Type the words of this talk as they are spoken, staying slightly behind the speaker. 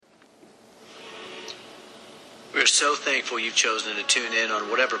We're so thankful you've chosen to tune in on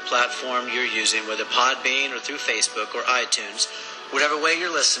whatever platform you're using, whether Podbean or through Facebook or iTunes. Whatever way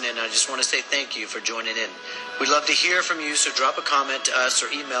you're listening, I just want to say thank you for joining in. We'd love to hear from you, so drop a comment to us or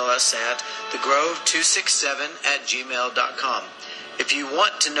email us at thegrove267@gmail.com. If you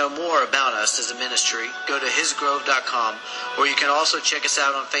want to know more about us as a ministry, go to hisgrove.com, or you can also check us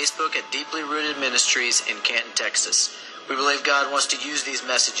out on Facebook at Deeply Rooted Ministries in Canton, Texas. We believe God wants to use these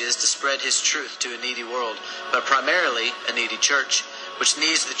messages to spread His truth to a needy world, but primarily a needy church, which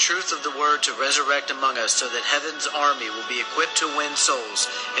needs the truth of the Word to resurrect among us so that heaven's army will be equipped to win souls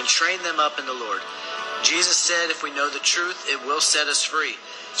and train them up in the Lord. Jesus said if we know the truth, it will set us free.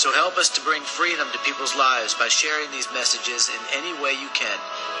 So help us to bring freedom to people's lives by sharing these messages in any way you can.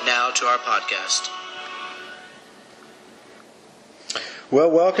 Now to our podcast. Well,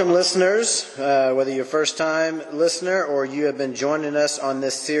 welcome listeners, whether you're a first-time listener or you have been joining us on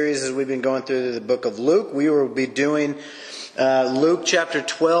this series as we've been going through the book of Luke. We will be doing Luke chapter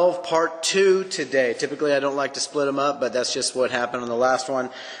 12, part 2 today. Typically I don't like to split them up, but that's just what happened on the last one.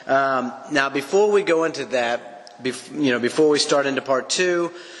 Now, before we go into that, before we start into part 2,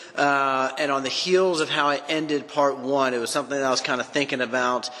 and on the heels of how I ended part 1, it was something that I was kind of thinking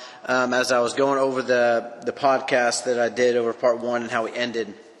about as I was going over the podcast that I did over part 1 and how we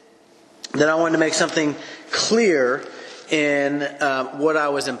ended. Then I wanted to make something clear in what I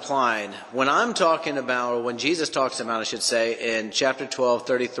was implying. When I'm talking about, or when Jesus talks about, I should say, in chapter 12,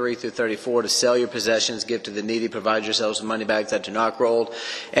 33 through 34, to sell your possessions, give to the needy, provide yourselves with money bags that do not grow old.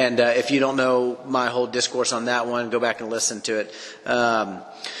 And if you don't know my whole discourse on that one, go back and listen to it.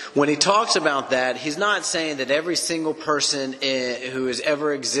 When he talks about that, he's not saying that every single person who has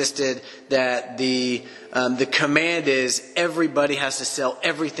ever existed, that the command is everybody has to sell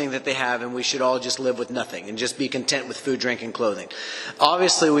everything that they have and we should all just live with nothing and just be content with food, drink, and clothing.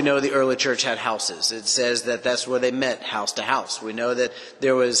 Obviously, we know the early church had houses. It says that that's where they met, house to house. We know that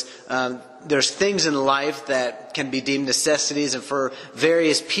there's things in life that can be deemed necessities, and for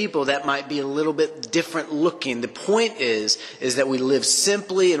various people that might be a little bit different looking. The point is that we live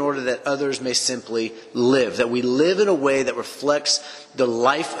simply in order that others may simply live. That we live in a way that reflects the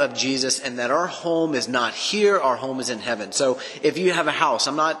life of Jesus, and that our home is not here, our home is in heaven. So if you have a house,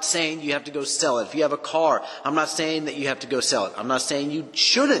 I'm not saying you have to go sell it. If you have a car, I'm not saying that you have to go sell it. I'm not saying you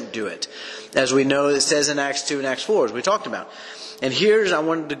shouldn't do it. As we know, it says in Acts 2 and Acts 4, as we talked about. And I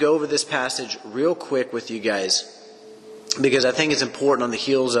wanted to go over this passage real quick with you guys, because I think it's important on the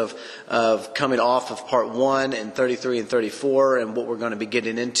heels of coming off of part 1 and 33 and 34 and what we're going to be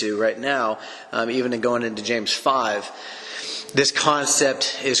getting into right now, even in going into James 5. This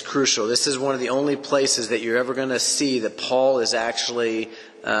concept is crucial. This is one of the only places that you're ever going to see that Paul is actually,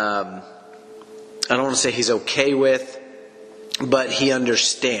 I don't want to say he's okay with, but he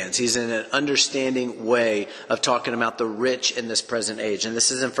understands. He's in an understanding way of talking about the rich in this present age. And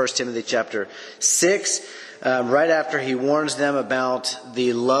this is in 1 Timothy chapter 6, right after he warns them about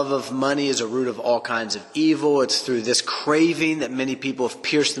the love of money is a root of all kinds of evil. It's through this craving that many people have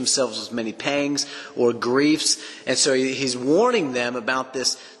pierced themselves with many pangs or griefs. And so he's warning them about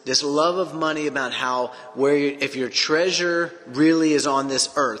this love of money, about how if your treasure really is on this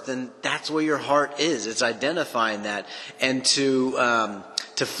earth, then that's where your heart is. It's identifying that, and to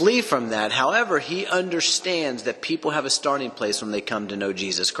flee from that. However, he understands that people have a starting place when they come to know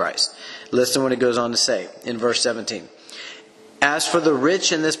Jesus Christ. Listen what it goes on to say in verse 17. As for the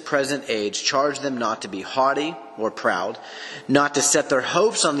rich in this present age, charge them not to be haughty or proud, not to set their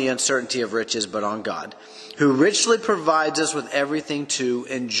hopes on the uncertainty of riches, but on God, who richly provides us with everything to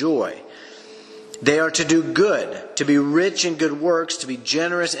enjoy. They are to do good, to be rich in good works, to be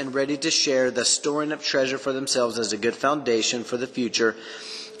generous and ready to share, thus storing up treasure for themselves as a good foundation for the future.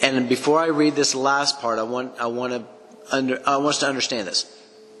 And before I read this last part, I want us to understand this.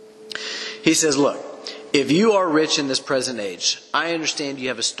 He says, look, if you are rich in this present age, I understand you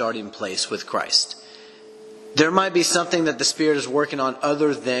have a starting place with Christ. There might be something that the Spirit is working on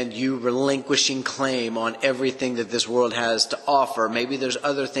other than you relinquishing claim on everything that this world has to offer. Maybe there's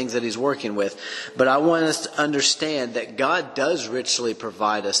other things that He's working with. But I want us to understand that God does richly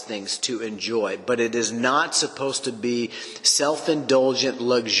provide us things to enjoy. But it is not supposed to be self-indulgent,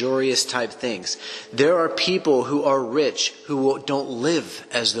 luxurious type things. There are people who are rich who don't live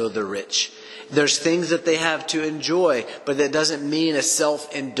as though they're rich. There's things that they have to enjoy, but that doesn't mean a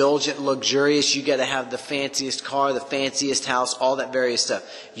self-indulgent, luxurious, you got to have the fanciest car, the fanciest house, all that various stuff.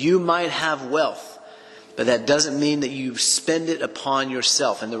 You might have wealth, But that doesn't mean that you spend it upon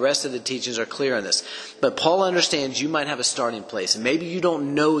yourself. And the rest of the teachings are clear on this. But Paul understands you might have a starting place. And maybe you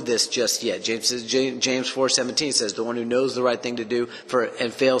don't know this just yet. James 4:17 says, the one who knows the right thing to do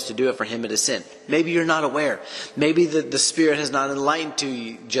and fails to do it, for him it is sin. Maybe you're not aware. Maybe the Spirit has not enlightened to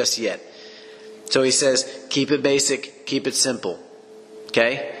you just yet. So he says, keep it basic, keep it simple.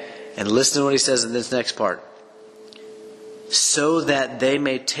 Okay? And listen to what he says in this next part. So that they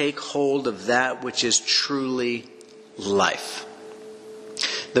may take hold of that which is truly life.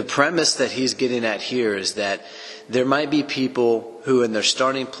 The premise that he's getting at here is that there might be people who in their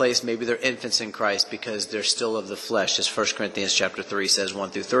starting place, maybe they're infants in Christ because they're still of the flesh, as 1 Corinthians chapter 3 says,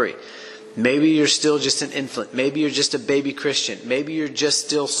 1-3. Maybe you're still just an infant. Maybe you're just a baby Christian. Maybe you're just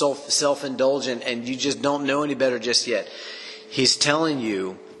still self-indulgent and you just don't know any better just yet. He's telling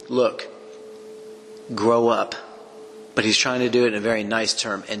you, look, grow up. But he's trying to do it in a very nice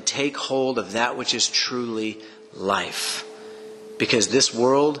term. And take hold of that which is truly life. Because this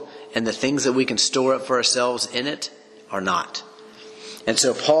world and the things that we can store up for ourselves in it are not. And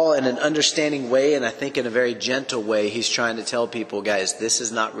so Paul, in an understanding way, and I think in a very gentle way, he's trying to tell people, guys, this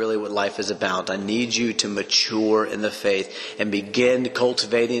is not really what life is about. I need you to mature in the faith and begin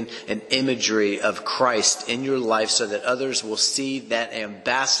cultivating an imagery of Christ in your life so that others will see that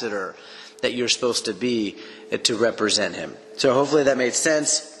ambassador that you're supposed to be to represent him. So hopefully that made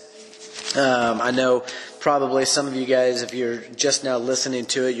sense. I know probably some of you guys, if you're just now listening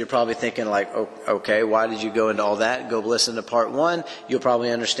to it, you're probably thinking like, oh, okay, why did you go into all that? Go listen to part 1. You'll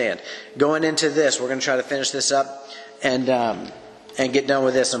probably understand. Going into this, we're going to try to finish this up and get done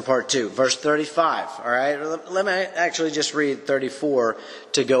with this in part 2. Verse 35. All right. Let me actually just read 34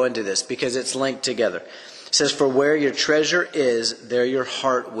 to go into this because it's linked together. It says, for where your treasure is, there your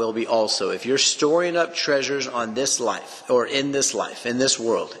heart will be also. If you're storing up treasures on this life, or in this life, in this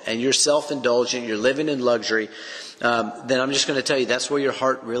world, and you're self-indulgent, you're living in luxury, then I'm just going to tell you that's where your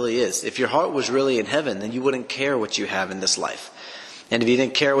heart really is. If your heart was really in heaven, then you wouldn't care what you have in this life. And if you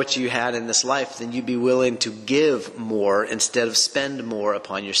didn't care what you had in this life, then you'd be willing to give more instead of spend more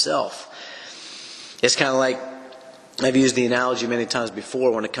upon yourself. It's kind of like, I've used the analogy many times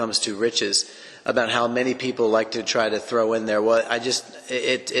before when it comes to riches, about how many people like to try to throw in there, well,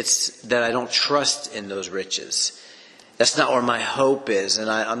 it's that I don't trust in those riches. That's not where my hope is, and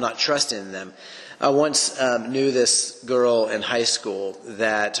I'm not trusting in them. I once knew this girl in high school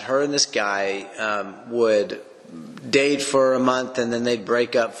that her and this guy would date for a month and then they'd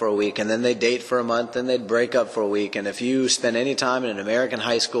break up for a week, and then they'd date for a month and they'd break up for a week. And if you spend any time in an American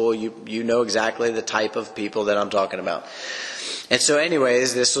high school, you know exactly the type of people that I'm talking about. And so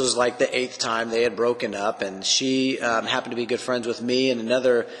anyways, this was like the 8th time they had broken up, and she happened to be good friends with me and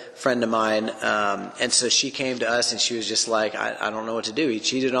another friend of mine. And so she came to us and she was just like, I don't know what to do. He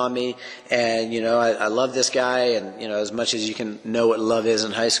cheated on me, and I love this guy, and as much as you can know what love is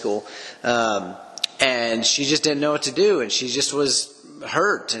in high school. And she just didn't know what to do, and she just was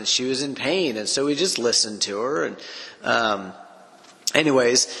hurt and she was in pain. And so we just listened to her, and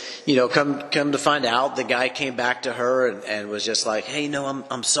anyways, come to find out, the guy came back to her and was just like, hey, no,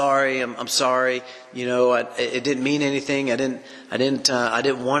 I'm sorry. I'm sorry. It didn't mean anything. I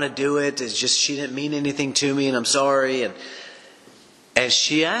didn't want to do it. It's just, she didn't mean anything to me, and I'm sorry. And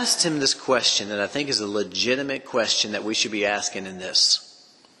she asked him this question, and I think is a legitimate question that we should be asking in this.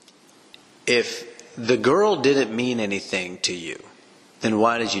 If the girl didn't mean anything to you, then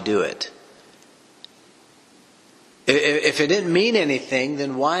why did you do it? If it didn't mean anything,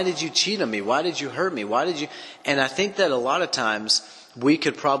 then why did you cheat on me? Why did you hurt me? And I think that a lot of times we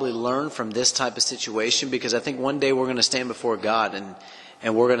could probably learn from this type of situation, because I think one day we're going to stand before God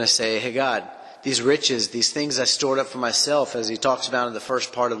and we're going to say, hey God, these riches, these things I stored up for myself, as he talks about in the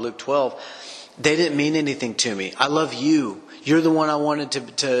first part of Luke 12, they didn't mean anything to me. I love you. You're the one I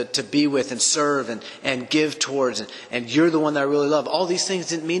wanted to be with and serve and give towards. And you're the one that I really love. All these things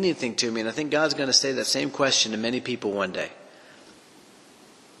didn't mean anything to me. And I think God's going to say that same question to many people one day.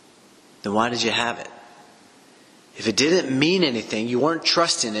 Then why did you have it? If it didn't mean anything, you weren't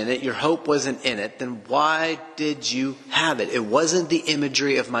trusting in it, your hope wasn't in it, then why did you have it? It wasn't the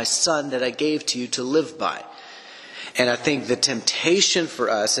imagery of my son that I gave to you to live by. And I think the temptation for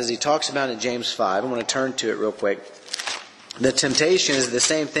us, as he talks about in James 5, I want to turn to it real quick. The temptation is the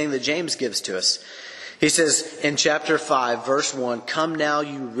same thing that James gives to us. He says in chapter 5, verse 1, come now,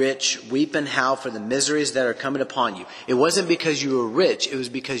 you rich, weep and howl for the miseries that are coming upon you. It wasn't because you were rich, it was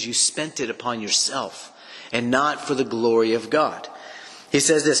because you spent it upon yourself and not for the glory of God. He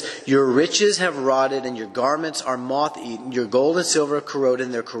says this, your riches have rotted and your garments are moth-eaten. Your gold and silver are corroded,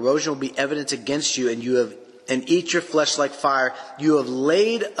 and their corrosion will be evidence against you, and you have and eat your flesh like fire. You have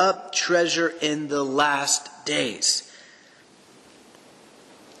laid up treasure in the last days.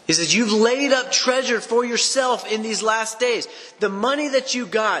 He says, you've laid up treasure for yourself in these last days. The money that you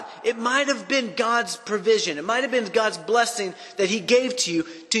got, it might have been God's provision. It might have been God's blessing that He gave to you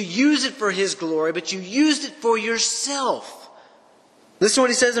to use it for His glory, but you used it for yourself. Listen to what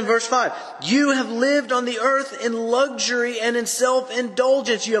He says in verse 5. You have lived on the earth in luxury and in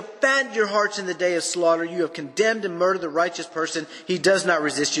self-indulgence. You have fattened your hearts in the day of slaughter. You have condemned and murdered the righteous person. He does not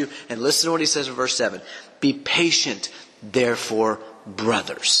resist you. And listen to what He says in verse 7. Be patient, therefore,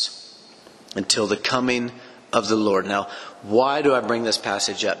 brothers, until the coming of the Lord. Now, why do I bring this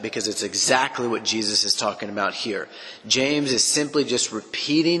passage up? Because it's exactly what Jesus is talking about here. James is simply just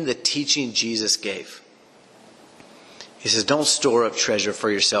repeating the teaching Jesus gave. He says, don't store up treasure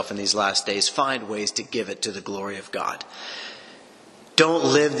for yourself in these last days. Find ways to give it to the glory of God. Don't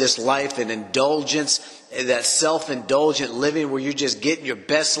live this life in indulgence, that self-indulgent living where you're just getting your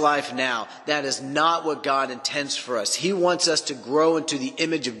best life now. That is not what God intends for us. He wants us to grow into the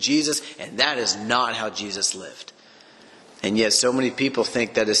image of Jesus, and that is not how Jesus lived. And yet so many people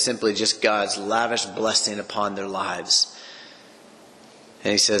think that is simply just God's lavish blessing upon their lives.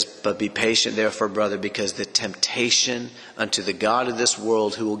 And He says, but be patient therefore, brother, because the temptation unto the God of this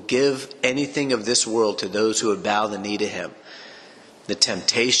world, who will give anything of this world to those who would bow the knee to Him, the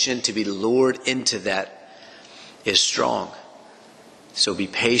temptation to be lured into that is strong. So be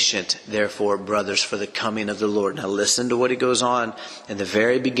patient, therefore, brothers, for the coming of the Lord. Now listen to what he goes on in the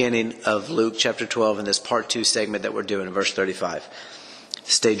very beginning of Luke chapter 12 in this part 2 segment that we're doing in verse 35.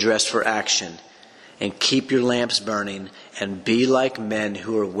 Stay dressed for action and keep your lamps burning and be like men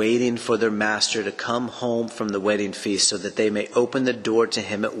who are waiting for their master to come home from the wedding feast so that they may open the door to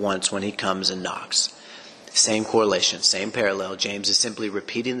him at once when he comes and knocks. Same correlation, same parallel. James is simply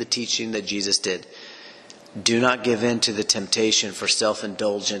repeating the teaching that Jesus did. Do not give in to the temptation for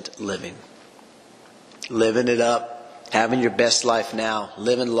self-indulgent living. Living it up, having your best life now,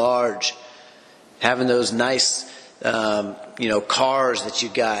 living large, having those nice, cars that you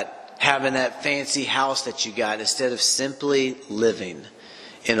got, having that fancy house that you got, instead of simply living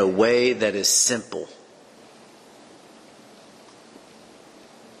in a way that is simple,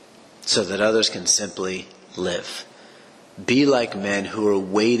 so that others can simply live. Be like men who are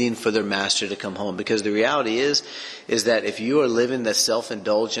waiting for their master to come home. Because the reality is that if you are living the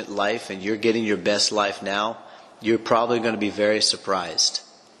self-indulgent life and you're getting your best life now, you're probably going to be very surprised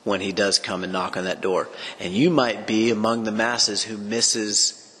when he does come and knock on that door. And you might be among the masses who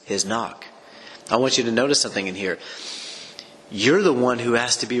misses his knock. I want you to notice something in here. You're the one who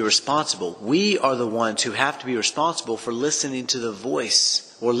has to be responsible. We are the ones who have to be responsible for listening to the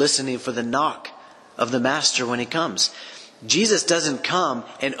voice or listening for the knock of the master when he comes. Jesus doesn't come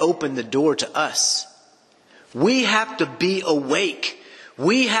and open the door to us. We have to be awake.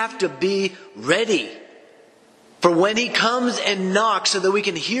 We have to be ready for when he comes and knocks, so that we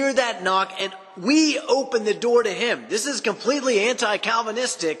can hear that knock and we open the door to him. This is completely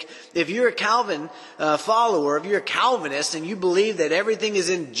anti-Calvinistic. If you're a Calvin follower, if you're a Calvinist and you believe that everything is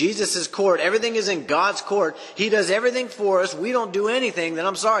in Jesus' court, everything is in God's court, he does everything for us, we don't do anything, then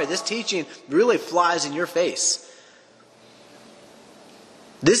I'm sorry, this teaching really flies in your face.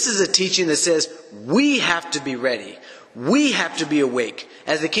 This is a teaching that says we have to be ready. We have to be awake.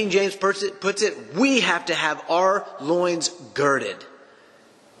 As the King James puts it, we have to have our loins girded,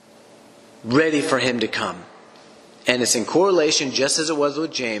 ready for him to come. And it's in correlation, just as it was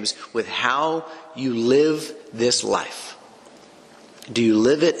with James, with how you live this life. Do you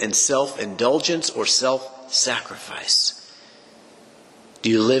live it in self-indulgence or self-sacrifice? Do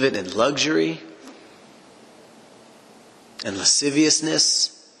you live it in luxury and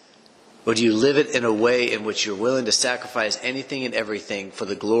lasciviousness? Or do you live it in a way in which you're willing to sacrifice anything and everything for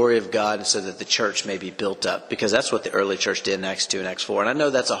the glory of God and so that the church may be built up? Because that's what the early church did in Acts 2 and Acts 4. And I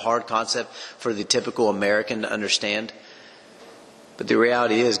know that's a hard concept for the typical American to understand. But the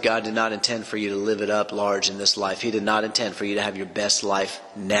reality is God did not intend for you to live it up large in this life. He did not intend for you to have your best life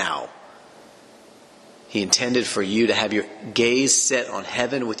now. He intended for you to have your gaze set on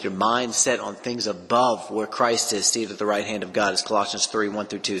heaven, with your mind set on things above, where Christ is seated at the right hand of God, as Colossians 3,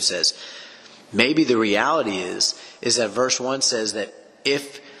 1-2 says. Maybe the reality is that verse 1 says that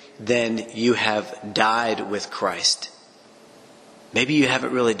if then you have died with Christ, maybe you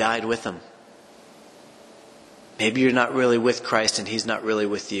haven't really died with him. Maybe you're not really with Christ and he's not really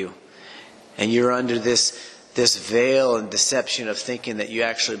with you. And you're under this veil and deception of thinking that you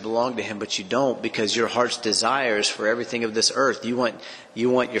actually belong to Him, but you don't, because your heart's desires for everything of this earth. You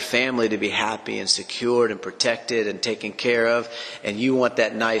want your family to be happy and secured and protected and taken care of, and you want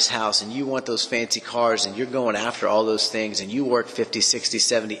that nice house, and you want those fancy cars, and you're going after all those things, and you work 50, 60,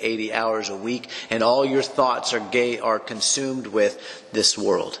 70, 80 hours a week, and all your thoughts are consumed with this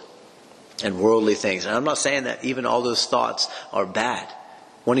world and worldly things. And I'm not saying that even all those thoughts are bad.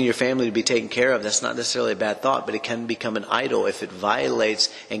 Wanting your family to be taken care of, that's not necessarily a bad thought, but it can become an idol if it violates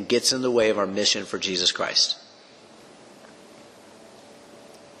and gets in the way of our mission for Jesus Christ.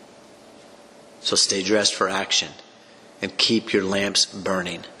 So stay dressed for action and keep your lamps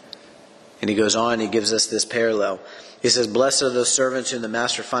burning. And he goes on, he gives us this parallel. He says, "Blessed are those servants whom the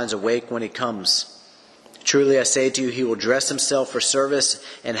master finds awake when he comes. Truly I say to you, he will dress himself for service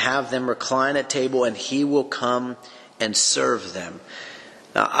and have them recline at table, and he will come and serve them."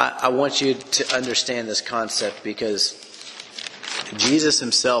 Now, I want you to understand this concept, because Jesus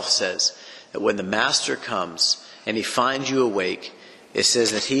himself says that when the master comes and he finds you awake, it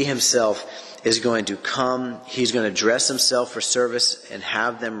says that he himself is going to come, he's going to dress himself for service and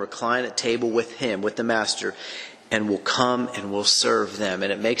have them recline at table with him, with the master, and will come and will serve them.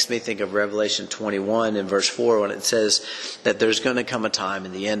 And it makes me think of Revelation 21 in verse 4 when it says that there's going to come a time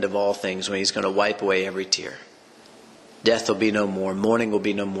in the end of all things when he's going to wipe away every tear. Death will be no more. Mourning will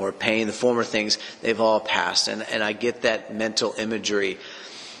be no more. Pain, the former things, they've all passed. And I get that mental imagery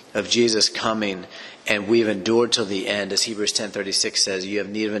of Jesus coming, and we've endured till the end. As Hebrews 10:36 says, you have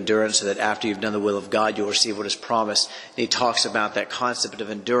need of endurance so that after you've done the will of God, you'll receive what is promised. And he talks about that concept of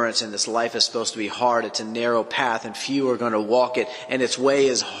endurance, and this life is supposed to be hard. It's a narrow path, and few are going to walk it, and its way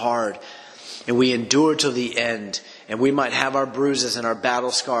is hard. And we endure till the end. And we might have our bruises and our battle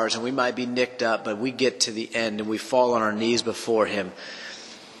scars, and we might be nicked up, but we get to the end and we fall on our knees before Him.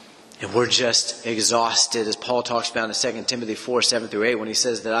 And we're just exhausted, as Paul talks about in 2 Timothy 4:7-8, when he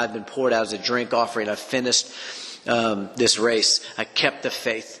says that I've been poured out as a drink offering. I've finished this race. I kept the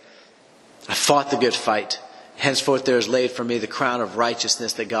faith. I fought the good fight. Henceforth there is laid for me the crown of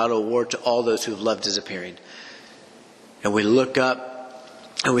righteousness that God will award to all those who have loved His appearing. And we look up,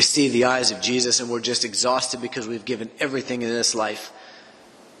 and we see the eyes of Jesus, and we're just exhausted because we've given everything in this life.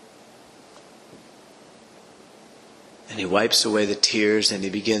 And He wipes away the tears, and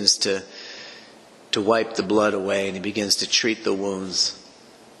He begins to wipe the blood away, and He begins to treat the wounds.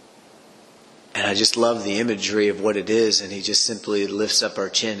 And I just love the imagery of what it is, and He just simply lifts up our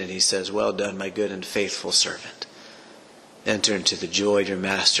chin and He says, "Well done, my good and faithful servant. Enter into the joy of your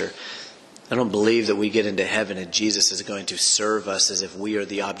master." I don't believe that we get into heaven and Jesus is going to serve us as if we are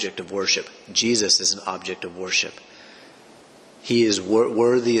the object of worship. Jesus is an object of worship. He is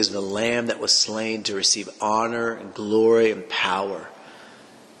worthy as the Lamb that was slain to receive honor and glory and power.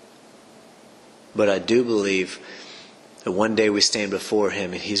 But I do believe that one day we stand before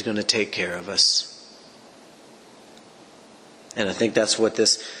Him and He's going to take care of us. And I think that's what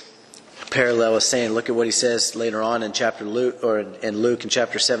this parallel is saying. Look at what he says later on in Luke in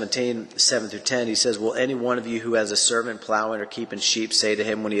chapter 17, 7-10. He says, "Will any one of you who has a servant plowing or keeping sheep say to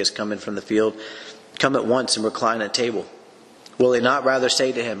him when he has come in from the field, 'Come at once and recline at table'? Will he not rather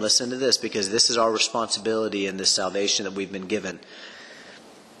say to him," listen to this, because this is our responsibility in this salvation that we've been given,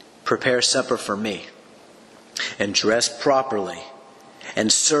 "Prepare supper for me, and dress properly,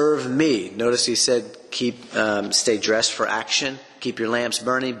 and serve me." Notice he said, stay dressed for action. Keep your lamps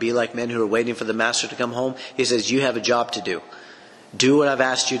burning. Be like men who are waiting for the master to come home. He says, you have a job to do. Do what I've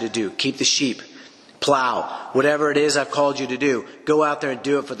asked you to do. Keep the sheep. Plow. Whatever it is I've called you to do. Go out there and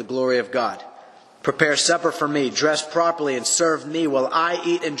do it for the glory of God. Prepare supper for me. Dress properly and serve me while I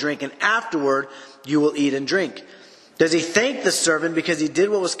eat and drink. And afterward, you will eat and drink. Does he thank the servant because he did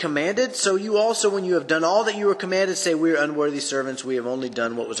what was commanded? So you also, when you have done all that you were commanded, say, "We are unworthy servants. We have only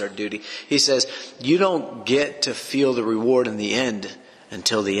done what was our duty." He says, you don't get to feel the reward in the end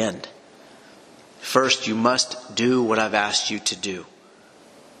until the end. First, you must do what I've asked you to do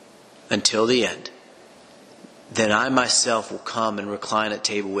until the end. Then I myself will come and recline at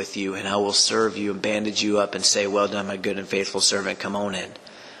table with you, and I will serve you and bandage you up and say, "Well done, my good and faithful servant. Come on in."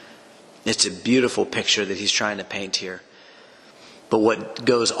 It's a beautiful picture that he's trying to paint here. But what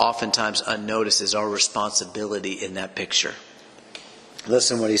goes oftentimes unnoticed is our responsibility in that picture.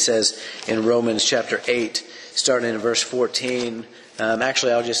 Listen what he says in Romans chapter 8, starting in verse 14.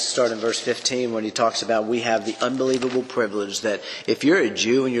 Actually, I'll just start in verse 15 when he talks about we have the unbelievable privilege that if you're a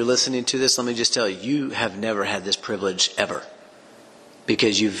Jew and you're listening to this, let me just tell you, you have never had this privilege ever.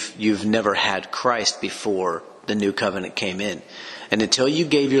 Because you've never had Christ before the new covenant came in. And until you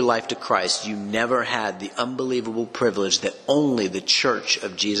gave your life to Christ, you never had the unbelievable privilege that only the church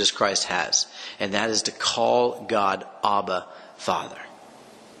of Jesus Christ has. And that is to call God Abba, Father.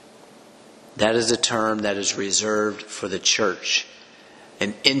 That is a term that is reserved for the church.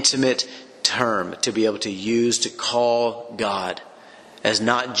 An intimate term to be able to use to call God as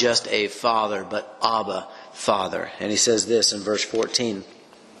not just a father, but Abba, Father. And he says this in verse 14.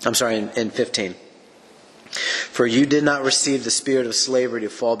 In 15. For you did not receive the spirit of slavery to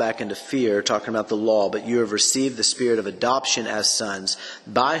fall back into fear, talking about the law, but you have received the spirit of adoption as sons,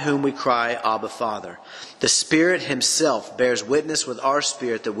 by whom we cry, Abba, Father. The Spirit himself bears witness with our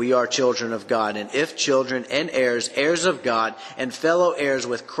spirit that we are children of God, and if children and heirs, heirs of God, and fellow heirs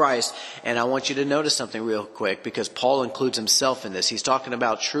with Christ. And I want you to notice something real quick, because Paul includes himself in this. He's talking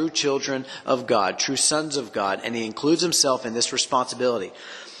about true children of God, true sons of God, and he includes himself in this responsibility.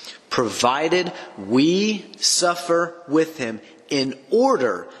 Provided we suffer with him in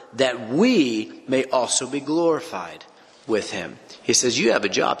order that we may also be glorified with him. He says, you have a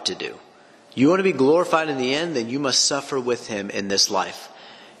job to do. You want to be glorified in the end, then you must suffer with him in this life.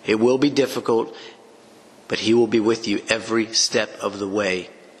 It will be difficult, but he will be with you every step of the way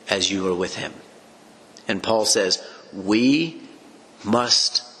as you are with him. And Paul says, we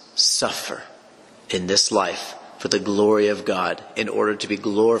must suffer in this life for the glory of God in order to be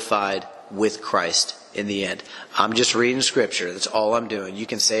glorified with Christ in the end. I'm just reading scripture. That's all I'm doing. You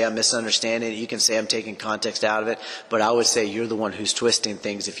can say I'm misunderstanding it. You can say I'm taking context out of it. But I would say you're the one who's twisting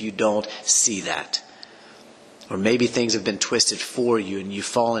things if you don't see that. Or maybe things have been twisted for you and you've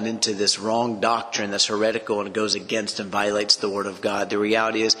fallen into this wrong doctrine that's heretical and goes against and violates the Word of God. The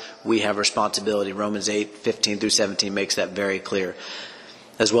reality is we have responsibility. Romans 8:15 through 17 makes that very clear.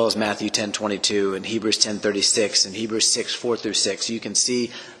 As well as Matthew 10:22 and Hebrews 10:36 and Hebrews 6:4 through 6. You can see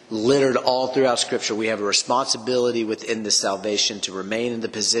littered all throughout Scripture, we have a responsibility within this salvation to remain in the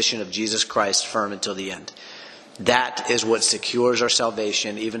position of Jesus Christ firm until the end. That is what secures our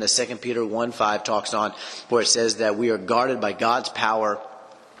salvation. Even as 2 Peter 1:5 talks on, where it says that we are guarded by God's power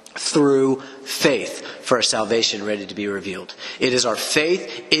through faith for our salvation ready to be revealed. It is our faith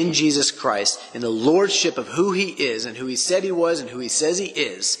in Jesus Christ, in the lordship of who he is and who he said he was and who he says he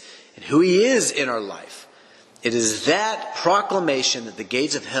is and who he is in our life. It is that proclamation that the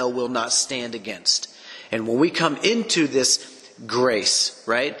gates of hell will not stand against. And when we come into this grace,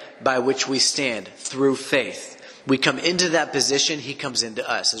 right, by which we stand through faith, we come into that position, he comes into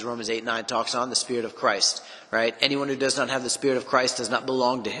us. As Romans 8:9 talks on, the Spirit of Christ, right? Anyone who does not have the Spirit of Christ does not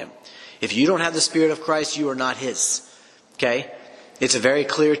belong to him. If you don't have the Spirit of Christ, you are not his. Okay? It's a very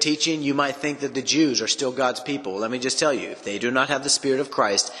clear teaching. You might think that the Jews are still God's people. Let me just tell you, if they do not have the Spirit of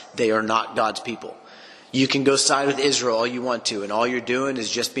Christ, they are not God's people. You can go side with Israel all you want to, and all you're doing is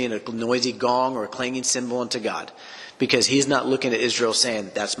just being a noisy gong or a clanging cymbal unto God. Because he's not looking at Israel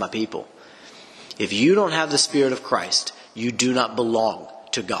saying, that's my people. If you don't have the Spirit of Christ, you do not belong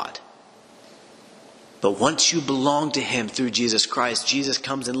to God. But once you belong to him through Jesus Christ, Jesus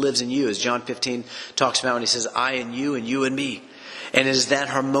comes and lives in you, as John 15 talks about when he says, I and you and me. And it is that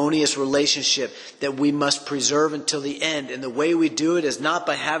harmonious relationship that we must preserve until the end. And the way we do it is not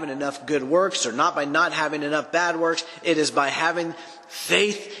by having enough good works or not by not having enough bad works. It is by having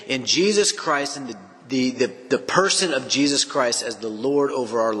faith in Jesus Christ and the person of Jesus Christ as the Lord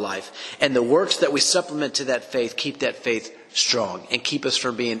over our life. And the works that we supplement to that faith keep that faith strong and keep us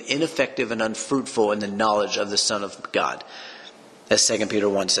from being ineffective and unfruitful in the knowledge of the Son of God, as 2 Peter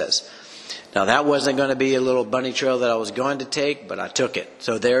 1 says. Now that wasn't going to be a little bunny trail that I was going to take, but I took it.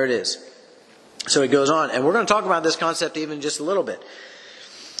 So there it is. So he goes on, and we're going to talk about this concept even just a little bit.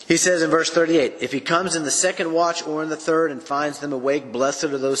 He says in verse 38, if he comes in the second watch or in the third and finds them awake, blessed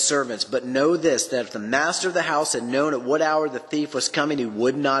are those servants. But know this, that if the master of the house had known at what hour the thief was coming, he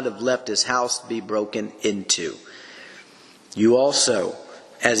would not have left his house to be broken into. You also,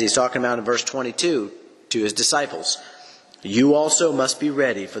 as he's talking about in verse 22 to his disciples, you also must be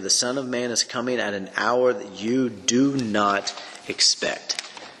ready, for the Son of Man is coming at an hour that you do not expect.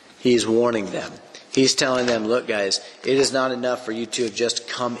 He's warning them. He's telling them, look guys, it is not enough for you to have just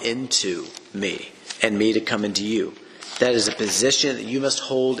come into me and me to come into you. That is a position that you must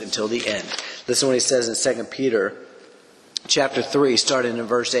hold until the end. Listen to what he says in 2 Peter chapter 3, starting in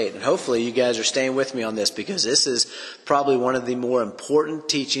verse 8. And hopefully you guys are staying with me on this, because this is probably one of the more important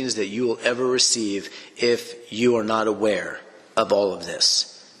teachings that you will ever receive if you are not aware of all of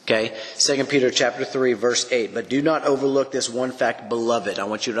this. Okay, 2 Peter chapter 3, verse 8. But do not overlook this one fact, beloved. I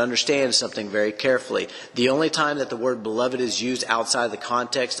want you to understand something very carefully. The only time that the word beloved is used outside the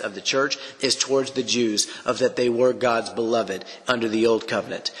context of the church is towards the Jews, of that they were God's beloved under the old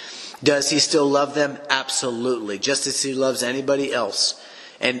covenant. Does he still love them? Absolutely. Just as he loves anybody else.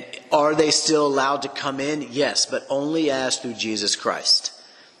 And are they still allowed to come in? Yes, but only as through Jesus Christ.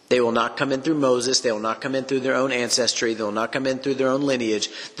 They will not come in through Moses. They will not come in through their own ancestry. They will not come in through their own lineage.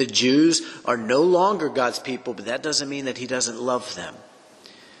 The Jews are no longer God's people, but that doesn't mean that he doesn't love them.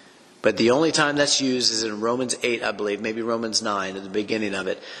 But the only time that's used is in Romans 8, I believe, maybe Romans 9 at the beginning of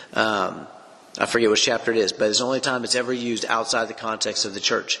it. I forget which chapter it is, but it's the only time it's ever used outside the context of the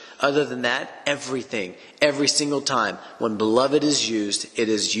church. Other than that, everything, every single time when beloved is used, it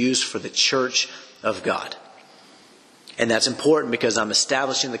is used for the church of God. And that's important because I'm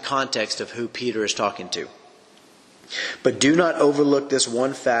establishing the context of who Peter is talking to. But do not overlook this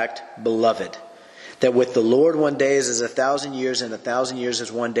one fact, beloved, that with the Lord 1 day is as 1,000 years, and 1,000 years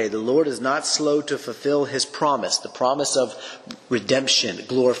is 1 day. The Lord is not slow to fulfill his promise, the promise of redemption,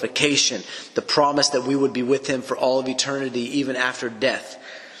 glorification, the promise that we would be with him for all of eternity, even after death.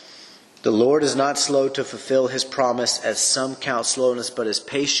 The Lord is not slow to fulfill his promise, as some count slowness, but is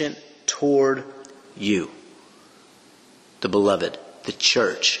patient toward you. The beloved, the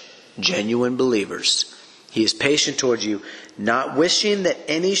church, genuine believers. He is patient towards you, not wishing that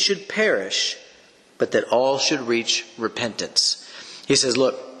any should perish, but that all should reach repentance. He says,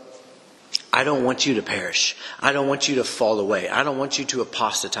 look, I don't want you to perish. I don't want you to fall away. I don't want you to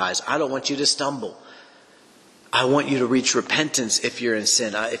apostatize. I don't want you to stumble. I want you to reach repentance if you're in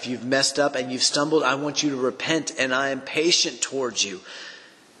sin. If you've messed up and you've stumbled, I want you to repent, and I am patient towards you.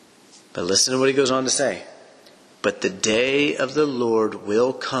 But listen to what he goes on to say. But the day of the Lord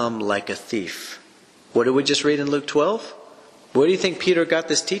will come like a thief. What did we just read in Luke 12? Where do you think Peter got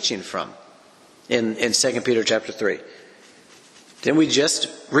this teaching from in 2 Peter chapter 3? Didn't we just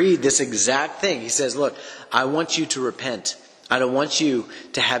read this exact thing? He says, look, I want you to repent. I don't want you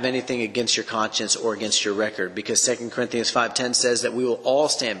to have anything against your conscience or against your record, because 2 Corinthians 5:10 says that we will all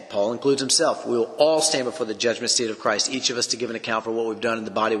stand, Paul includes himself, we will all stand before the judgment seat of Christ, each of us to give an account for what we've done in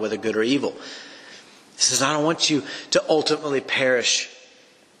the body, whether good or evil. He says, I don't want you to ultimately perish.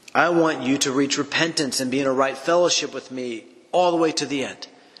 I want you to reach repentance and be in a right fellowship with me all the way to the end.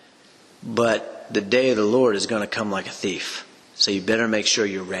 But the day of the Lord is going to come like a thief. So you better make sure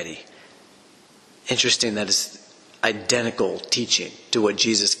you're ready. Interesting that it's identical teaching to what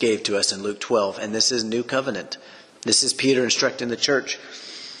Jesus gave to us in Luke 12. And this is new covenant. This is Peter instructing the church.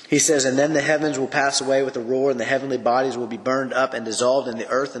 He says, and then the heavens will pass away with a roar, and the heavenly bodies will be burned up and dissolved in the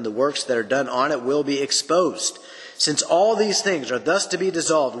earth, and the works that are done on it will be exposed. Since all these things are thus to be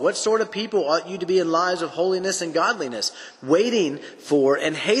dissolved, what sort of people ought you to be in lives of holiness and godliness, waiting for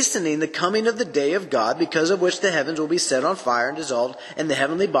and hastening the coming of the day of God, because of which the heavens will be set on fire and dissolved, and the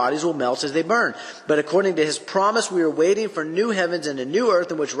heavenly bodies will melt as they burn? But according to his promise, we are waiting for new heavens and a new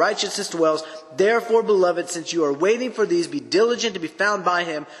earth in which righteousness dwells. Therefore, beloved, since you are waiting for these, be diligent to be found by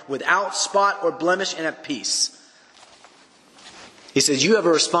him without spot or blemish and at peace. He says you have a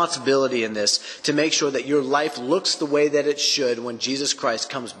responsibility in this to make sure that your life looks the way that it should when Jesus Christ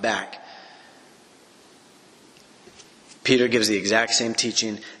comes back. Peter gives the exact same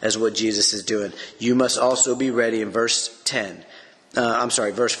teaching as what Jesus is doing. You must also be ready in verse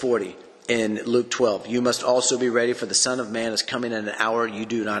 40 in Luke 12. You must also be ready, for the Son of Man is coming in an hour you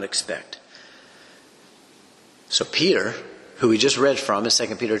do not expect. So Peter, who we just read from in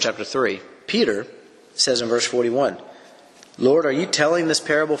 2 Peter chapter 3, Peter says in verse 41, Lord, are you telling this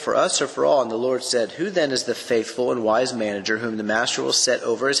parable for us or for all? And the Lord said, who then is the faithful and wise manager whom the master will set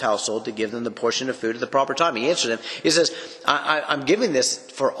over his household to give them the portion of food at the proper time? He answered him. He says, I'm giving this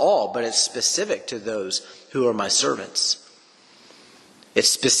for all, but it's specific to those who are my servants. It's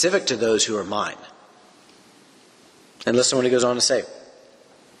specific to those who are mine. And listen to what he goes on to say.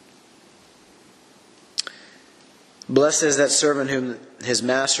 Blessed is that servant whom his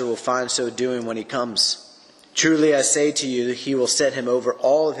master will find so doing when he comes. Truly I say to you, he will set him over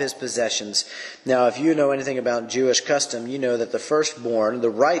all of his possessions. Now, if you know anything about Jewish custom, you know that the firstborn, the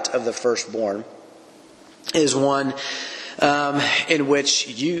right of the firstborn, is one in which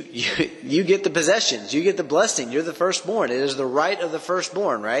you get the possessions, you get the blessing. You're the firstborn. It is the right of the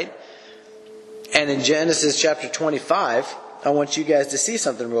firstborn, right? And in Genesis chapter 25, I want you guys to see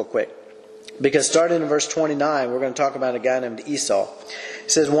something real quick. Because starting in verse 29, we're going to talk about a guy named Esau. It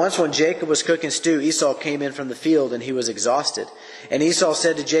says, once when Jacob was cooking stew, Esau came in from the field and he was exhausted. And Esau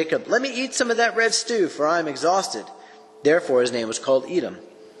said to Jacob, let me eat some of that red stew, for I am exhausted. Therefore his name was called Edom.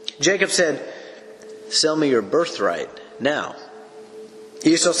 Jacob said, sell me your birthright now.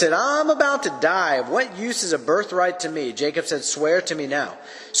 Esau said, I'm about to die. Of what use is a birthright to me? Jacob said, swear to me now.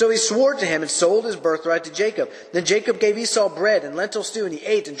 So he swore to him and sold his birthright to Jacob. Then Jacob gave Esau bread and lentil stew, and he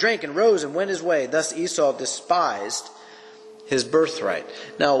ate and drank and rose and went his way. Thus Esau despised his birthright.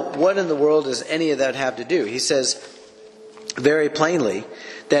 Now, what in the world does any of that have to do? He says very plainly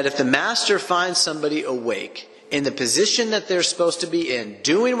that if the master finds somebody awake in the position that they're supposed to be in,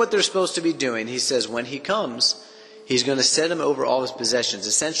 doing what they're supposed to be doing, he says when he comes, he's going to set him over all his possessions.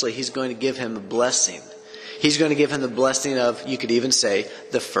 Essentially, he's going to give him a blessing. He's going to give him the blessing of, you could even say,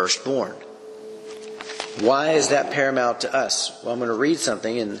 the firstborn. Why is that paramount to us? Well, I'm going to read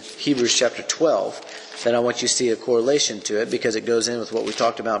something in Hebrews chapter 12 that I want you to see a correlation to it because it goes in with what we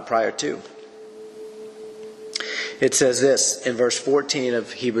talked about prior to. It says this in verse 14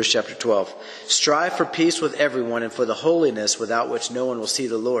 of Hebrews chapter 12. Strive for peace with everyone and for the holiness without which no one will see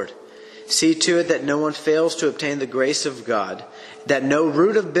the Lord. See to it that no one fails to obtain the grace of God, that no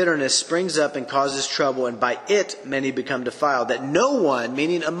root of bitterness springs up and causes trouble, and by it many become defiled. That no one,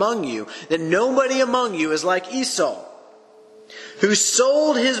 meaning among you, that nobody among you is like Esau, who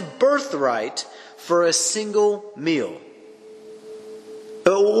sold his birthright for a single meal.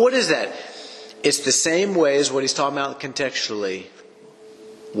 What is that? It's the same way as what he's talking about contextually,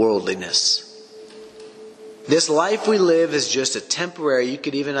 worldliness. This life we live is just a temporary, you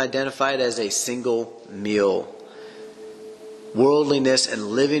could even identify it as a single meal. Worldliness and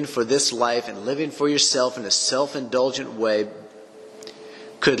living for this life and living for yourself in a self-indulgent way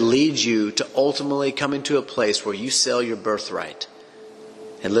could lead you to ultimately coming to a place where you sell your birthright.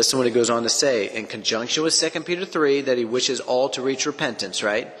 And listen what it goes on to say. In conjunction with 2 Peter 3, that he wishes all to reach repentance,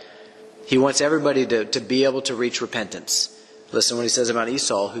 right? He wants everybody to be able to reach repentance. Listen what he says about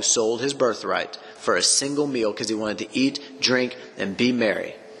Esau, who sold his birthright for a single meal because he wanted to eat, drink, and be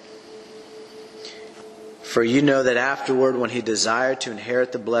merry. For you know that afterward, when he desired to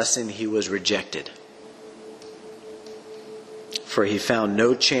inherit the blessing, he was rejected. For he found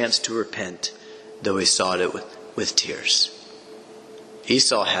no chance to repent, though he sought it with tears.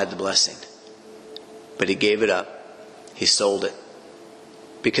 Esau had the blessing, but he gave it up. He sold it.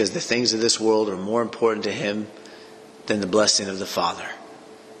 Because the things of this world are more important to him than the blessing of the Father.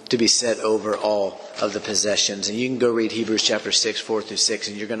 To be set over all of the possessions. And you can go read Hebrews chapter 6, 4 through 6,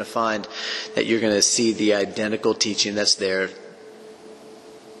 and you're going to find that you're going to see the identical teaching that's there.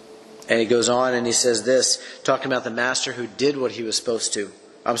 And he goes on and he says this, talking about the master who did what he was supposed to.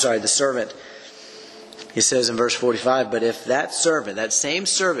 The servant. He says in verse 45, but if that servant, that same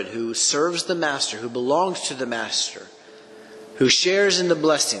servant who serves the master, who belongs to the master, who shares in the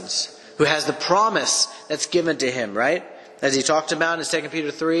blessings, who has the promise that's given to him, right? As he talked about in 2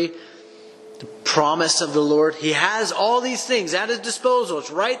 Peter 3, the promise of the Lord. He has all these things at his disposal. It's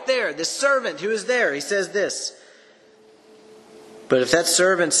right there. This servant who is there, he says this. But if that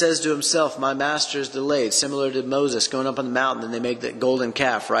servant says to himself, my master is delayed, similar to Moses going up on the mountain and they make the golden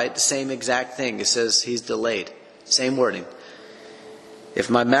calf, right? The same exact thing. It says he's delayed. Same wording. If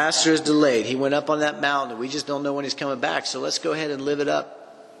my master is delayed, he went up on that mountain and we just don't know when he's coming back. So let's go ahead and live it up.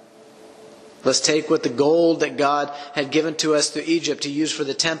 Let's take what the gold that God had given to us through Egypt to use for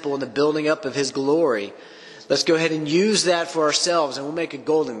the temple and the building up of his glory. Let's go ahead and use that for ourselves and we'll make a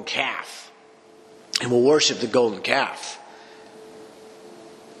golden calf. And we'll worship the golden calf.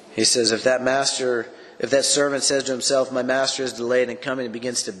 He says if that servant says to himself, my master is delayed in coming, and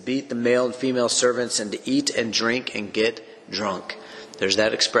begins to beat the male and female servants and to eat and drink and get drunk. There's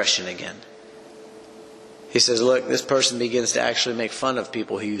that expression again. He says, look, this person begins to actually make fun of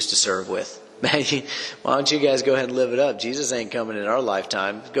people he used to serve with. Man, why don't you guys go ahead and live it up? Jesus ain't coming in our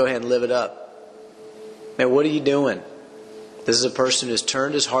lifetime. Go ahead and live it up. Man, what are you doing? This is a person who's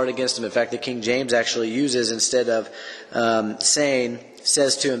turned his heart against him. In fact, the King James actually uses, instead of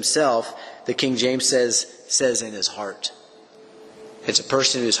says to himself, the King James says in his heart. It's a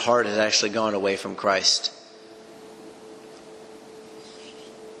person whose heart has actually gone away from Christ.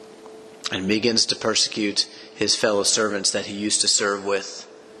 And begins to persecute his fellow servants that he used to serve with.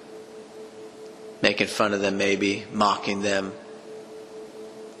 Making fun of them maybe, mocking them.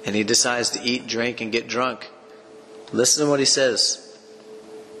 And he decides to eat, drink, and get drunk. Listen to what he says.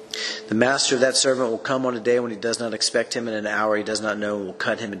 The master of that servant will come on a day when he does not expect him, and an hour he does not know, and will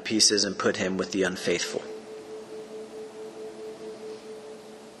cut him in pieces and put him with the unfaithful.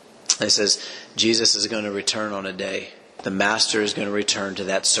 And it says, Jesus is going to return on a day. The master is going to return to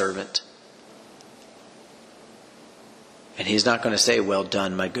that servant. And he's not going to say, well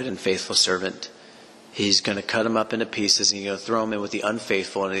done, my good and faithful servant. He's going to cut him up into pieces and he's going to throw him in with the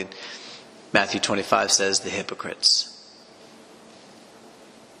unfaithful. And Matthew 25 says, the hypocrites.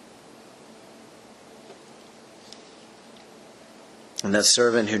 And that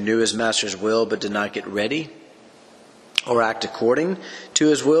servant who knew his master's will but did not get ready or act according to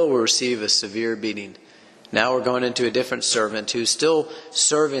his will receive a severe beating. Now we're going into a different servant who's still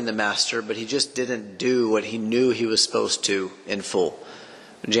serving the master, but he just didn't do what he knew he was supposed to in full.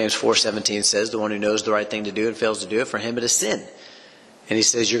 James 4:17 says, the one who knows the right thing to do and fails to do it, for him it is sin. And he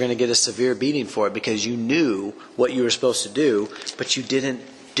says you're going to get a severe beating for it because you knew what you were supposed to do, but you didn't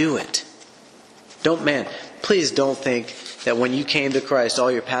do it. Please don't think that when you came to Christ,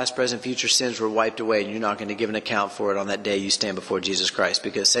 all your past, present, future sins were wiped away and you're not going to give an account for it on that day you stand before Jesus Christ.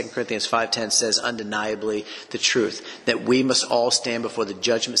 Because 2 Corinthians 5:10 says undeniably the truth, that we must all stand before the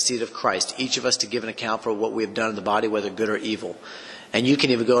judgment seat of Christ, each of us to give an account for what we have done in the body, whether good or evil. And you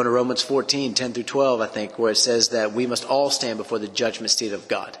can even go into Romans 14:10 through 12, I think, where it says that we must all stand before the judgment seat of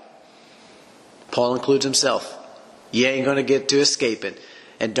God. Paul includes himself. You ain't going to get to escape it.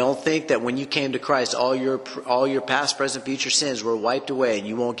 And don't think that when you came to Christ, all your past, present, future sins were wiped away and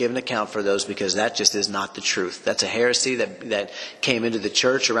you won't give an account for those, because that just is not the truth. That's a heresy that came into the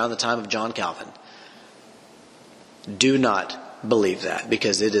church around the time of John Calvin. Do not believe that,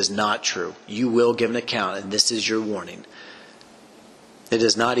 because it is not true. You will give an account, and this is your warning. It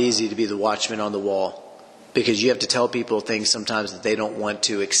is not easy to be the watchman on the wall, because you have to tell people things sometimes that they don't want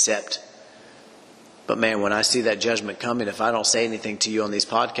to accept. But man, when I see that judgment coming, if I don't say anything to you on these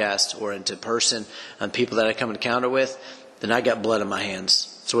podcasts or into person and people that I come encounter with, then I got blood on my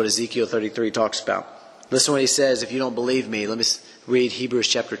hands. That's what Ezekiel 33 talks about. Listen to what he says. If you don't believe me, let me read Hebrews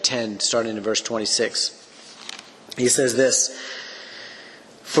chapter 10, starting in verse 26. He says this,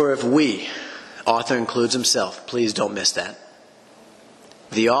 for if we, author includes himself, please don't miss that.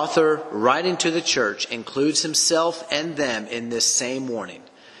 The author, writing to the church, includes himself and them in this same warning,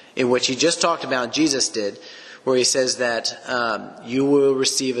 in which he just talked about, Jesus did, where he says that you will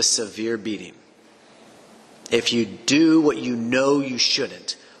receive a severe beating if you do what you know you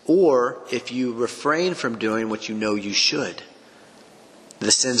shouldn't, or if you refrain from doing what you know you should.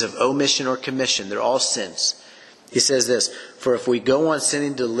 The sins of omission or commission, they're all sins. He says this, for if we go on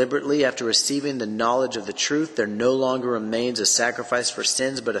sinning deliberately after receiving the knowledge of the truth, there no longer remains a sacrifice for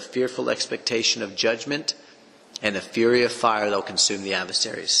sins, but a fearful expectation of judgment and a fury of fire that will consume the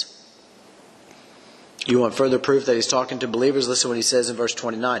adversaries. You want further proof that he's talking to believers? Listen to what he says in verse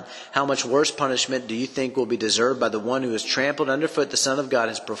 29. How much worse punishment do you think will be deserved by the one who has trampled underfoot the Son of God,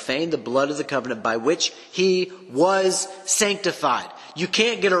 has profaned the blood of the covenant by which he was sanctified? You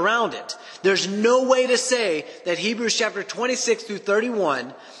can't get around it. There's no way to say that Hebrews chapter 26 through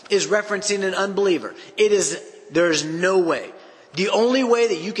 31 is referencing an unbeliever. There's no way. The only way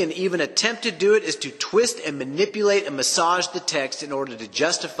that you can even attempt to do it is to twist and manipulate and massage the text in order to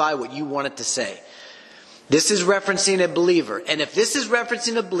justify what you want it to say. This is referencing a believer. And if this is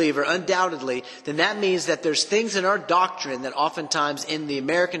referencing a believer, undoubtedly, then that means that there's things in our doctrine that oftentimes in the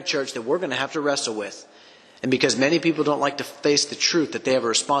American church that we're going to have to wrestle with. And because many people don't like to face the truth that they have a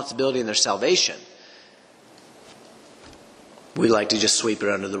responsibility in their salvation, we like to just sweep it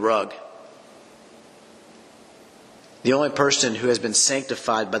under the rug. The only person who has been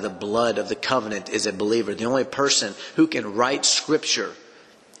sanctified by the blood of the covenant is a believer. The only person who can write Scripture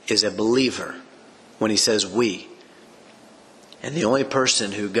is a believer when he says we. And the only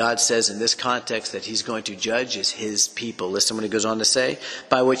person who God says in this context that he's going to judge is his people. Listen what he goes on to say.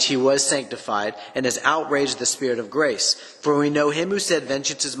 By which he was sanctified and has outraged the Spirit of grace. For we know him who said,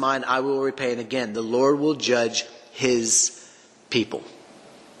 vengeance is mine, I will repay. And again, the Lord will judge his people.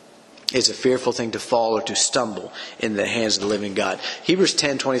 It's a fearful thing to fall or to stumble in the hands of the living God. Hebrews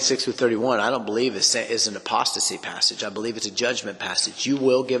 10:26 through 31, I don't believe is an apostasy passage. I believe it's a judgment passage. You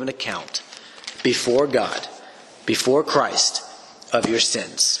will give an account before God, before Christ, of your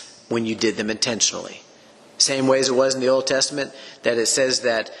sins when you did them intentionally. Same way as it was in the Old Testament, that it says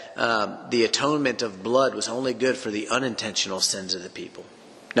that the atonement of blood was only good for the unintentional sins of the people.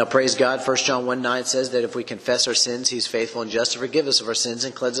 Now praise God, 1 John 1:9 says that if we confess our sins, he's faithful and just to forgive us of our sins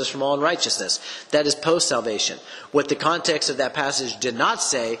and cleanse us from all unrighteousness. That is post-salvation. What the context of that passage did not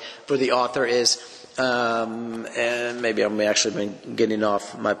say for the author is, and maybe I'm actually been getting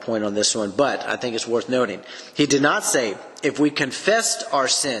off my point on this one, but I think it's worth noting. He did not say, if we confessed our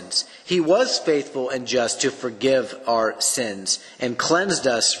sins, he was faithful and just to forgive our sins and cleansed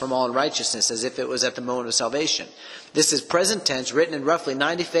us from all unrighteousness, as if it was at the moment of salvation. This is present tense, written in roughly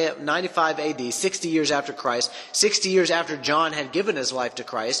 95 AD, 60 years after Christ, 60 years after John had given his life to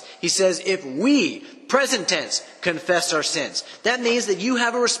Christ. He says, if we, present tense, confess our sins, that means that you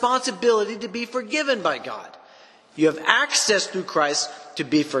have a responsibility to be forgiven by God. You have access through Christ to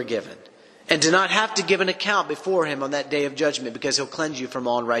be forgiven and to not have to give an account before him on that day of judgment, because he'll cleanse you from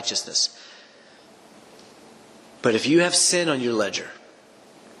all unrighteousness. But if you have sin on your ledger,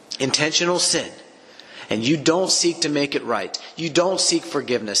 intentional sin, and you don't seek to make it right, you don't seek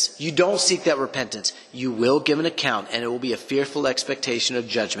forgiveness, you don't seek that repentance, you will give an account, and it will be a fearful expectation of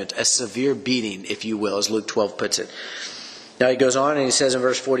judgment, a severe beating, if you will, as Luke 12 puts it. Now he goes on and he says in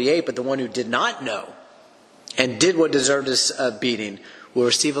verse 48, but the one who did not know and did what deserved a beating will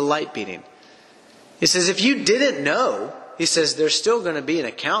receive a light beating. He says if you didn't know, he says there's still going to be an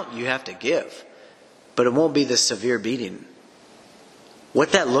account you have to give, but it won't be the severe beating.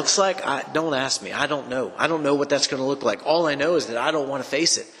 What that looks like, don't ask me. I don't know. I don't know what that's going to look like. All I know is that I don't want to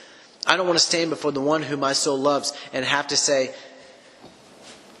face it. I don't want to stand before the one whom my soul loves and have to say,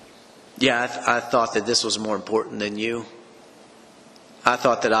 yeah, I thought that this was more important than you. I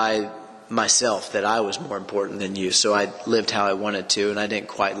thought that I was more important than you. So I lived how I wanted to, and I didn't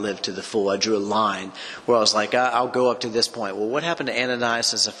quite live to the full. I drew a line where I was like, I'll go up to this point. Well, what happened to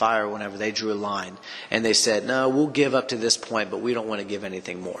Ananias and Sapphira whenever they drew a line? And they said, no, we'll give up to this point, but we don't want to give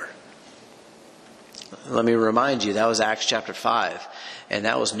anything more. Let me remind you, that was Acts chapter 5, and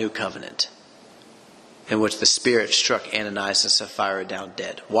that was New Covenant, in which the Spirit struck Ananias and Sapphira down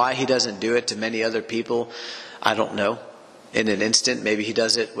dead. Why he doesn't do it to many other people, I don't know. In an instant, maybe he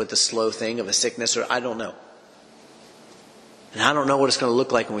does it with the slow thing of a sickness, or I don't know. And I don't know what it's going to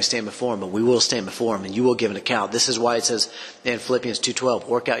look like when we stand before him, but we will stand before him and you will give an account. This is why it says in Philippians 2:12,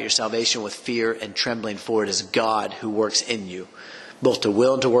 work out your salvation with fear and trembling, for it is God who works in you, both to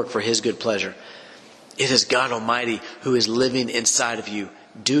will and to work for his good pleasure. It is God Almighty who is living inside of you.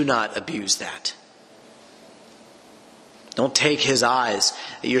 Do not abuse that. Don't take his eyes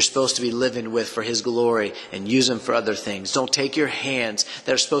that you're supposed to be living with for his glory and use them for other things. Don't take your hands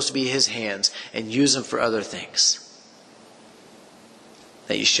that are supposed to be his hands and use them for other things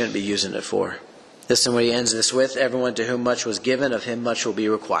that you shouldn't be using it for. Listen what he ends this with. Everyone to whom much was given, of him much will be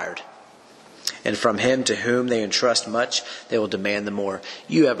required. And from him to whom they entrust much, they will demand the more.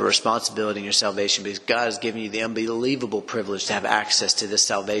 You have a responsibility in your salvation because God has given you the unbelievable privilege to have access to this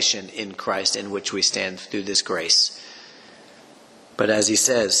salvation in Christ, in which we stand through this grace. But as he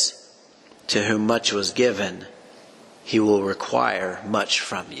says, to whom much was given, he will require much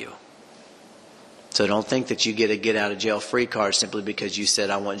from you. So don't think that you get a get out of jail free card simply because you said,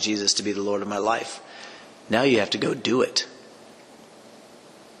 I want Jesus to be the Lord of my life. Now you have to go do it.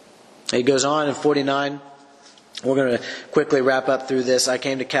 He goes on in 49. We're going to quickly wrap up through this. I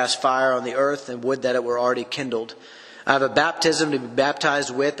came to cast fire on the earth, and would that it were already kindled. I have a baptism to be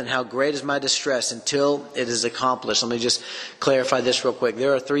baptized with, and how great is my distress until it is accomplished. Let me just clarify this real quick.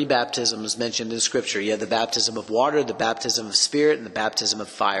 There are 3 baptisms mentioned in Scripture. You have the baptism of water, the baptism of spirit, and the baptism of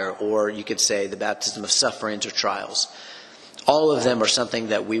fire, or you could say the baptism of sufferings or trials. All of them are something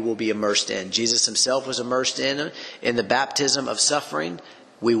that we will be immersed in. Jesus himself was immersed in the baptism of suffering.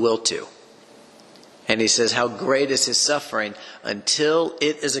 We will too. And he says, how great is his suffering until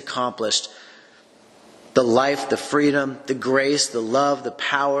it is accomplished. The life, the freedom, the grace, the love, the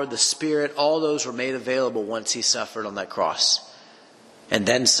power, the Spirit, all those were made available once he suffered on that cross. And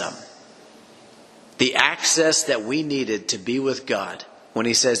then some. The access that we needed to be with God, when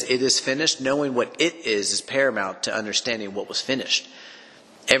he says it is finished, knowing what it is paramount to understanding what was finished.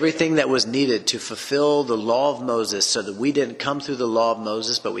 Everything that was needed to fulfill the law of Moses, so that we didn't come through the law of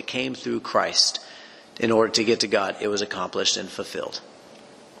Moses, but we came through Christ in order to get to God. It was accomplished and fulfilled.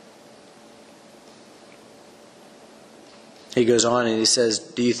 He goes on and he says,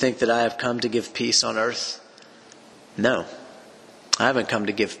 do you think that I have come to give peace on earth? No, I haven't come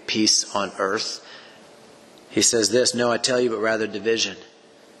to give peace on earth. He says this, no, I tell you, but rather division.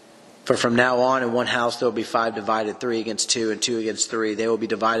 For from now on in one house there will be 5 divided, 3 against 2 and 2 against 3. They will be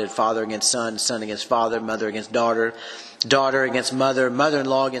divided, father against son, son against father, mother against daughter, daughter against mother,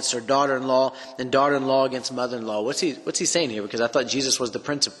 mother-in-law against her daughter-in-law, and daughter-in-law against mother-in-law. What's he saying here? Because I thought Jesus was the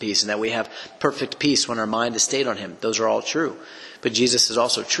Prince of Peace and that we have perfect peace when our mind is stayed on him. Those are all true. But Jesus is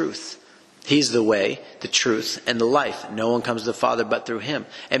also truth. He's the way, the truth, and the life. No one comes to the Father but through him.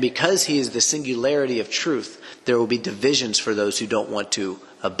 And because he is the singularity of truth, there will be divisions for those who don't want to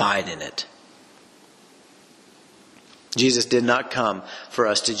abide in it. Jesus did not come for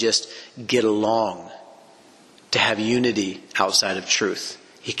us to just get along, to have unity outside of truth.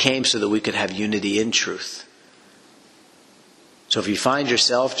 He came so that we could have unity in truth. So if you find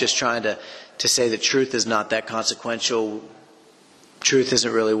yourself just trying to say that truth is not that consequential, truth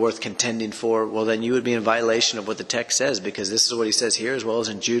isn't really worth contending for, well then you would be in violation of what the text says, because this is what he says here as well as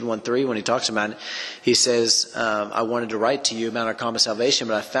in Jude 1:3 when he talks about it. He says, I wanted to write to you about our common salvation,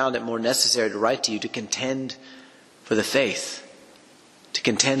 but I found it more necessary to write to you to contend for the faith, to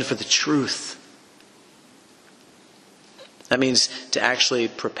contend for the truth. That means to actually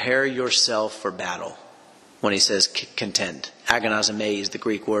prepare yourself for battle when he says contend. Agonizomai is the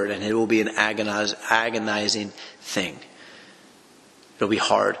Greek word, and it will be an agonizing thing. It'll be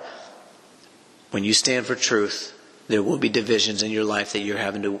hard. When you stand for truth, there will be divisions in your life that you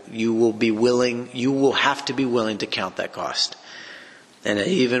will have to be willing to count that cost. And it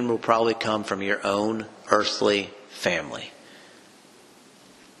even will probably come from your own earthly family.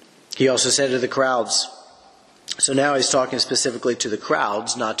 He also said to the crowds, so now he's talking specifically to the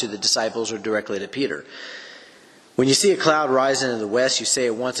crowds, not to the disciples or directly to Peter. When you see a cloud rising in the west, you say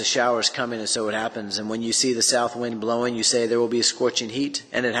at once a shower is coming, and so it happens. And when you see the south wind blowing, you say there will be a scorching heat,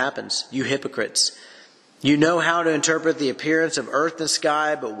 and it happens. You hypocrites! You know how to interpret the appearance of earth and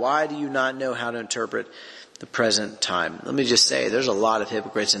sky, but why do you not know how to interpret the present time? Let me just say, there's a lot of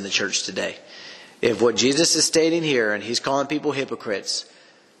hypocrites in the church today. If what Jesus is stating here, and he's calling people hypocrites,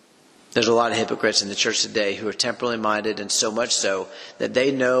 there's a lot of hypocrites in the church today who are temporally minded, and so much so that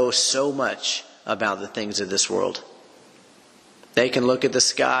they know so much about the things of this world. They can look at the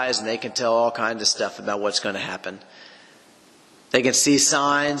skies and they can tell all kinds of stuff about what's going to happen. They can see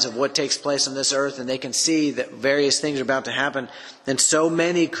signs of what takes place on this earth, and they can see that various things are about to happen. And so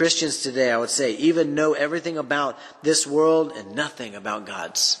many Christians today, I would say, even know everything about this world and nothing about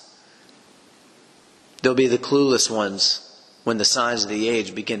God's. They'll be the clueless ones when the signs of the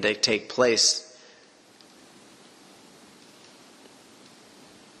age begin to take place.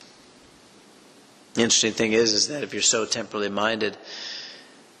 The interesting thing is that if you're so temporally minded,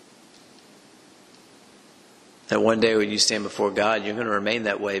 that one day when you stand before God, you're going to remain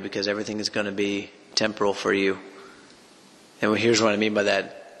that way because everything is going to be temporal for you. And here's what I mean by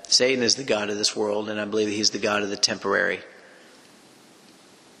that. Satan is the god of this world, and I believe that he's the god of the temporary,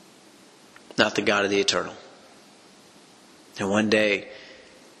 not the God of the eternal. And one day,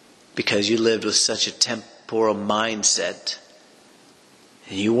 because you lived with such a temporal mindset,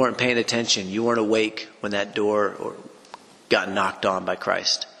 and you weren't paying attention, you weren't awake when that door got knocked on by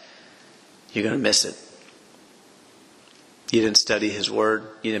Christ, you're going to miss it. You didn't study His Word.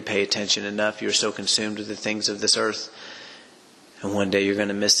 You didn't pay attention enough. You were so consumed with the things of this earth. And one day you're going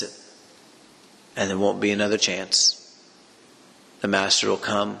to miss it. And there won't be another chance. The Master will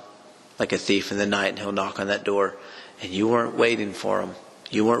come like a thief in the night, and He'll knock on that door. And you weren't waiting for Him.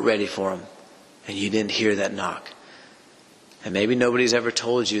 You weren't ready for Him. And you didn't hear that knock. And maybe nobody's ever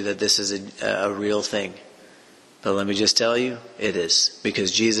told you that this is a real thing. But let me just tell you, it is.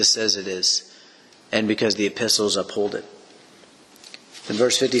 Because Jesus says it is. And because the epistles uphold it. In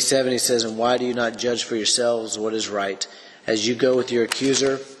verse 57 he says, and why do you not judge for yourselves what is right? As you go with your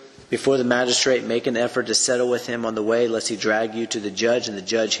accuser before the magistrate, make an effort to settle with him on the way, lest he drag you to the judge, and the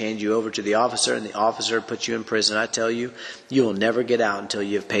judge hand you over to the officer, and the officer put you in prison. I tell you, you will never get out until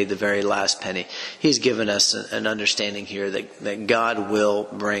you have paid the very last penny. He's given us an understanding here that God will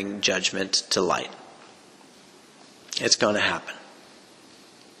bring judgment to light. It's going to happen.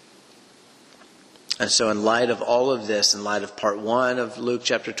 And so in light of all of this, in light of part 1 of Luke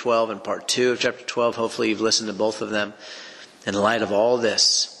chapter 12 and part 2 of chapter 12, hopefully you've listened to both of them. In light of all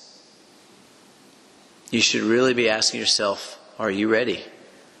this, you should really be asking yourself, are you ready?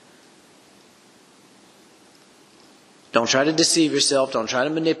 Don't try to deceive yourself. Don't try to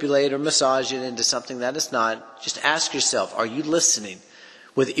manipulate or massage it into something that it's not. Just ask yourself, are you listening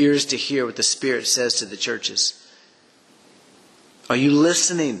with ears to hear what the Spirit says to the churches? Are you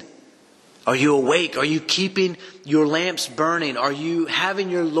listening? Are you awake? Are you keeping your lamps burning? Are you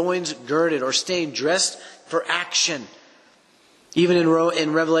having your loins girded or staying dressed for action? Even in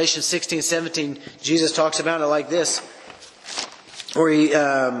Revelation 16:17, Jesus talks about it like this. Or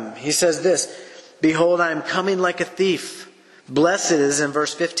he says this, behold, I am coming like a thief. Blessed is, in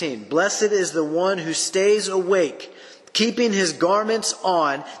verse 15, blessed is the one who stays awake, keeping his garments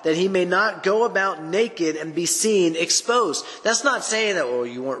on, that he may not go about naked and be seen exposed. That's not saying that, well,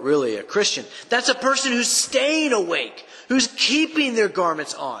 you weren't really a Christian. That's a person who's staying awake, who's keeping their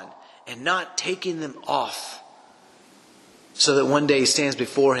garments on and not taking them off, so that one day he stands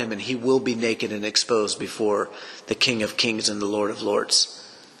before Him and he will be naked and exposed before the King of Kings and the Lord of Lords.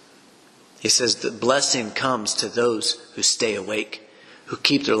 He says the blessing comes to those who stay awake, who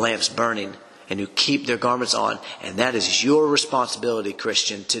keep their lamps burning, and who keep their garments on. And that is your responsibility,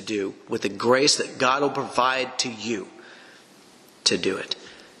 Christian, to do with the grace that God will provide to you to do it.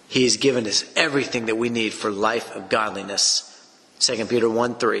 He has given us everything that we need for life of godliness. 2 Peter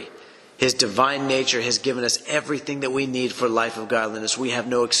 1:3. His divine nature has given us everything that we need for life of godliness. We have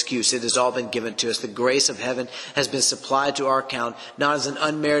no excuse. It has all been given to us. The grace of heaven has been supplied to our account, not as an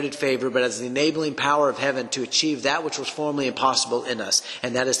unmerited favor, but as the enabling power of heaven to achieve that which was formerly impossible in us,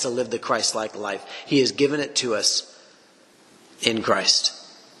 and that is to live the Christ-like life. He has given it to us in Christ.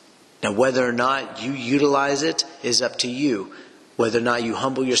 Now, whether or not you utilize it is up to you. Whether or not you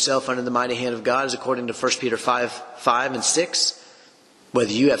humble yourself under the mighty hand of God is according to 1 Peter 5 and 6.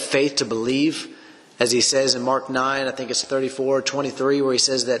 Whether you have faith to believe, as he says in Mark 9, I think it's 34, 23, where he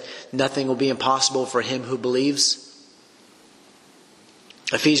says that nothing will be impossible for him who believes.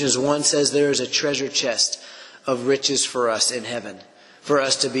 Ephesians 1 says there is a treasure chest of riches for us in heaven, for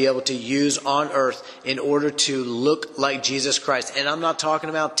us to be able to use on earth in order to look like Jesus Christ. And I'm not talking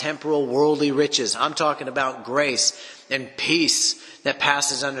about temporal, worldly riches. I'm talking about grace and peace that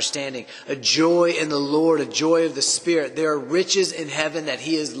passes understanding. A joy in the Lord, a joy of the Spirit. There are riches in heaven that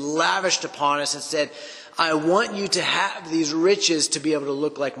he has lavished upon us and said, I want you to have these riches to be able to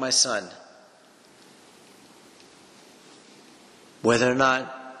look like my Son. Whether or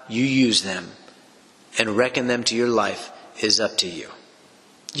not you use them and reckon them to your life is up to you.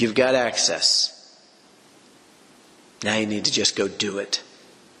 You've got access. Now you need to just go do it.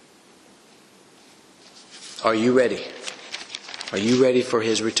 Are you ready? Are you ready for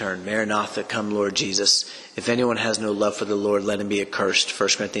his return? Maranatha, come Lord Jesus. If anyone has no love for the Lord, let him be accursed. 1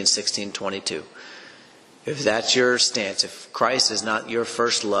 Corinthians 16:22. If that's your stance, if Christ is not your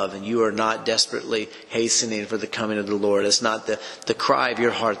first love and you are not desperately hastening for the coming of the Lord, it's not the cry of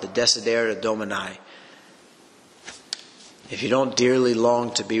your heart, the desiderata domini. If you don't dearly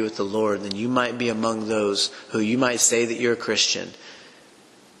long to be with the Lord, then you might be among those who you might say that you're a Christian,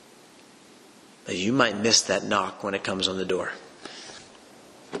 but you might miss that knock when it comes on the door.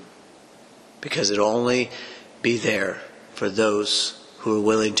 Because it'll only be there for those who are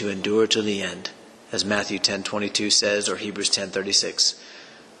willing to endure to the end, as Matthew 10:22 says, or Hebrews 10:36.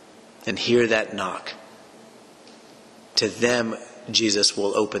 And hear that knock. To them, Jesus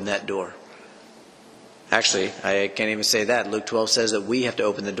will open that door. Actually, I can't even say that. Luke 12 says that we have to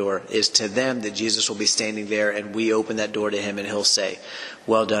open the door. It's to them that Jesus will be standing there, and we open that door to him, and he'll say,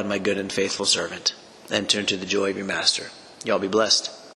 well done, my good and faithful servant. Enter into the joy of your master. Y'all be blessed.